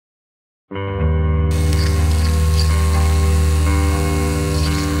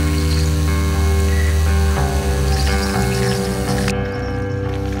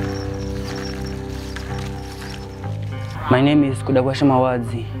My name is Kudakwashe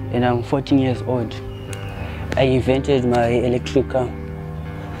Mawadzi and I'm 14 years old. I invented my electric car.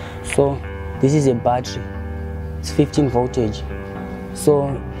 So this is a battery, it's 15 voltage.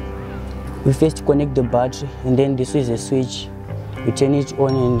 So we first connect the battery and then this is a switch. We turn it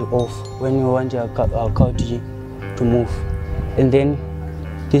on and off when we want our car to move. And then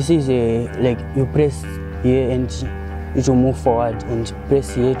this is like you press here and it will move forward and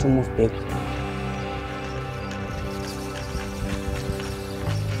press here to move back.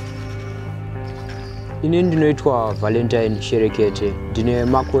 Ine ndinoitwa Valentine Sherekete, ndine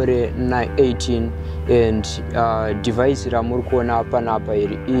makore 18 and device ramuri kuona panapa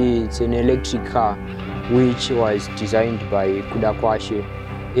iri it's an electric car which was designed by Kudakwashe,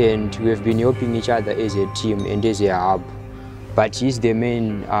 and we have been helping each other as a team and as a hub. But he's the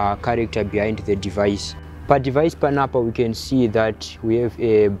main character behind the device. Per device panapa we can see that we have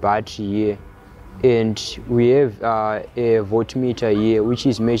a battery here and we have a voltmeter here which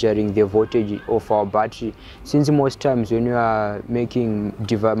is measuring the voltage of our battery, since most times when you are making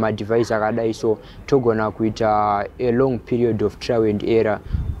my device akadai so togona kuita a long period of trial and error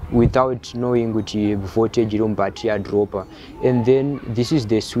without knowing kuti voltage iro battery adropa. And then this is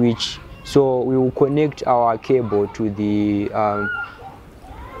the switch, so we will connect our cable to the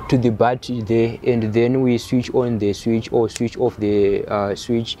battery there, and then we switch on the switch or switch off the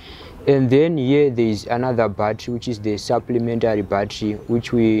switch. And then here there is another battery which is the supplementary battery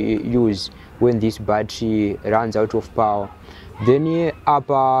which we use when this battery runs out of power. Then here up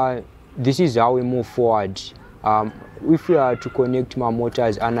this is how we move forward. If we are to connect my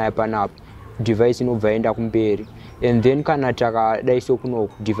motors anaya panapa, device inobva enda kumberi, and then kana takadai so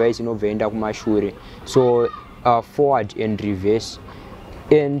kunoku device inobva enda kumashure, so forward and reverse.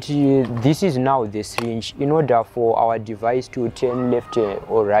 And this is now the syringe. In order for our device to turn left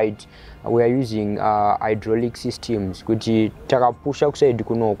or right, we are using hydraulic systems. Kuti takapusha kuside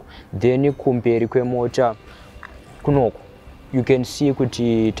kunoku, then kumberi kwemota kunoku, you can see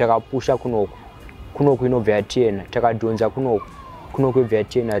kuti takapusha kunoku inobva yatena, takadhonza kunoku inobva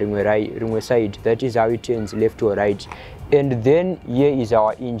yatena rimwe side. That is how it turns left or right. And then here is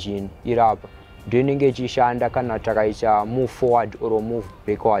our engine irapa. Doinenge chishanda kana takaisa move forward or move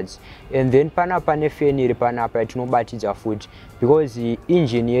backwards. And then panapa nefeni iri panapa tinobatidza futi, because the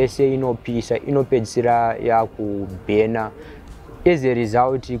engine yese inopisa inopedzisira yakubhena. As a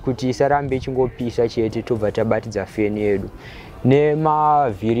result kuti isarambe chingopisa chete tobva tabatidza feni yedu.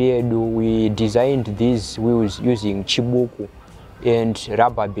 Nemavhiri edu we designed these wheels using chibuku and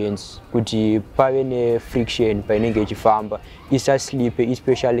rubber bands kuti pave ne friction painenge ichifamba, isa slip,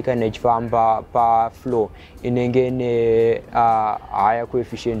 especially kana ichifamba pa floor inenge ne higher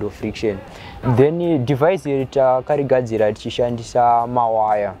coefficient of friction. Then device iri takarigadzira tichishandisa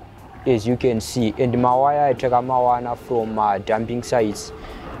mawire, as you can see, and mawire takamawana from dumping sites,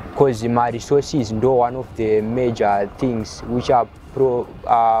 because my resources ndo one of the major things which are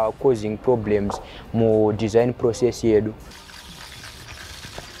causing problems mo design process yedu.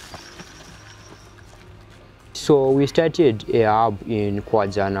 So we started a hub in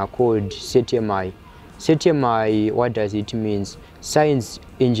Kuwadzana called SETMI. SETMI, what does it mean? Science,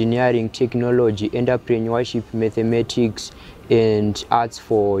 engineering, technology, entrepreneurship, mathematics, and arts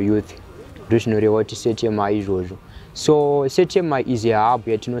for youth. What SETMI is. So SETMI is a hub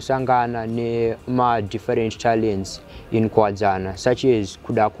yatinosangana ne different talents in Kuwadzana, such as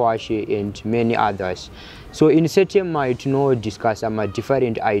Kudakwashe and many others. So in SETMI tino discuss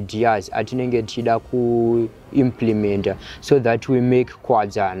different ideas atinenge tichida ku implement so that we make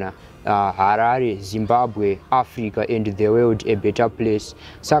Kuwadzana, Harare, Zimbabwe, Africa and the world a better place.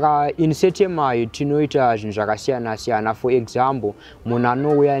 Saka in SETMI tinoita zvinhu zvakasiyana siyana. For example, munhu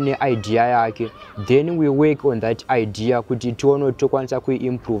anouya ne idea yake, then we work on that idea kuti tione tokwanisa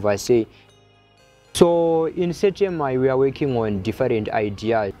kuimprove sei. So in SETMI we are working on different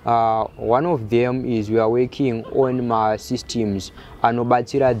ideas. One of them is we are working on my systems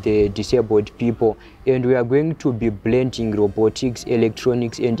anobatsira the disabled people, and we are going to be blending robotics,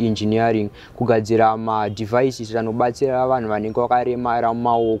 electronics and engineering kugadzira ma devices anobatsira vanhu vanenge vakaremara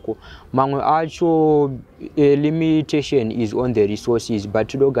mumaoko. Mamwe acho limitation is on the resources, but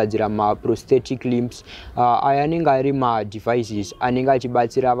tinogadzira ma prosthetic limbs aya anenge ari ma devices anenge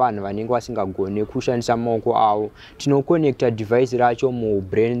achibatsira vanhu vanenge vasingagone kushandisa maoko avo. Tinoconnecta device racho mu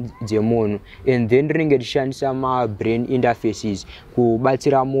brain dzemunhu, and then rinenge richishandisa ma brain interfaces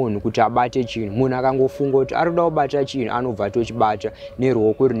kubatsira munhu kuti abate chinhu. Munhu akangofunga kuti ari kuda kubata chinhu anobva tochibata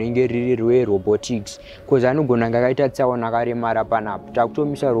neruoko runenge riri rwerobotics, cause anogona kunge akaita tsaona akaremara panapa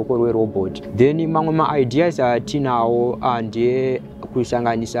takutomisa ruoko rwerobot. Then mamwe maideas atinawo nde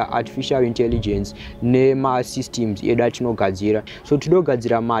kusanganisa artificial intelligence nemasystems edu atinogadzira. So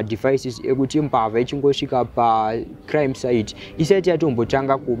tinogadzira madevices ekuti mbavha ichingosvika pacrime site isati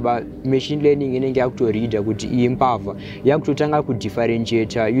yatombotanga kuba, machine learning inenge yakutoreada kuti iyi mbavha, yakutotanga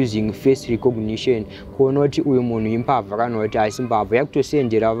kudifferentiate using face recognition kuona kuti uyu munhu imbavha kana kuti haisi mbavha.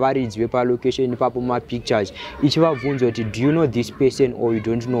 Yakutosendera varidzi vepalocation ipapo mapictures ichivabvunza kuti do you know this person or you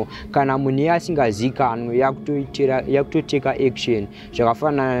don't know. Kana munhu iye asingazikanwe yakutoteka action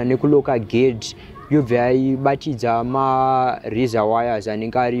zvakafanana nekuloka gate yobva yaibatidza ma-razor wires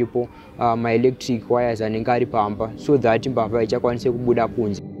anenge aripo, ma-electric wires anenge ari pamba, so that mbavha ichakwanise kubuda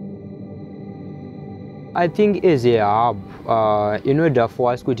kunze. I think as a hub, in order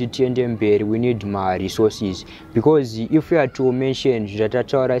for us to tiende mberi, we need more resources, because if we are to mention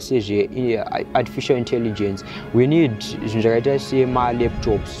artificial intelligence, we need more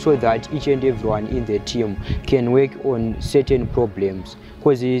laptops so that each and everyone in the team can work on certain problems.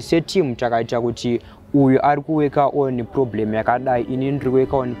 Because the team takaita kuti uyu ari kuweka on problem yakadai, ini ndiri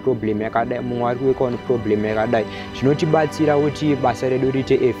kuweka on problem yakadai, mumwe ari kuweka on problem yakadai, zvinotibatsira kuti basa redu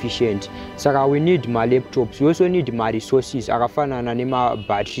riite efficient. Saka we need ma laptops, we also need ma resources akafanana nema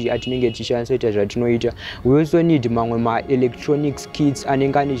battery atinenge tichishandisa kuita zvatinoita. We also need mamwe ma electronics kits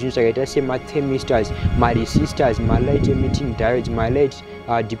anenge ane zvinhu zvakaita sema thermistors, ma resistors, ma light emitting diodes, ma light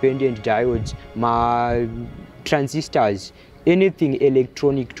dependent diodes, ma transistors, anything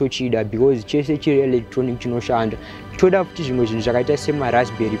electronic tochida, because chese chiri electronic chinoshanda. Toda futi zvimwe zvinhu zvakaita sema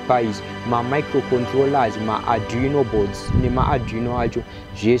raspberry pis, ma microcontrollers, ma arduino boards nema arduino acho,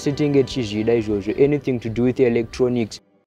 zvese tinenge tichizvida izvozvo, anything to do with electronics.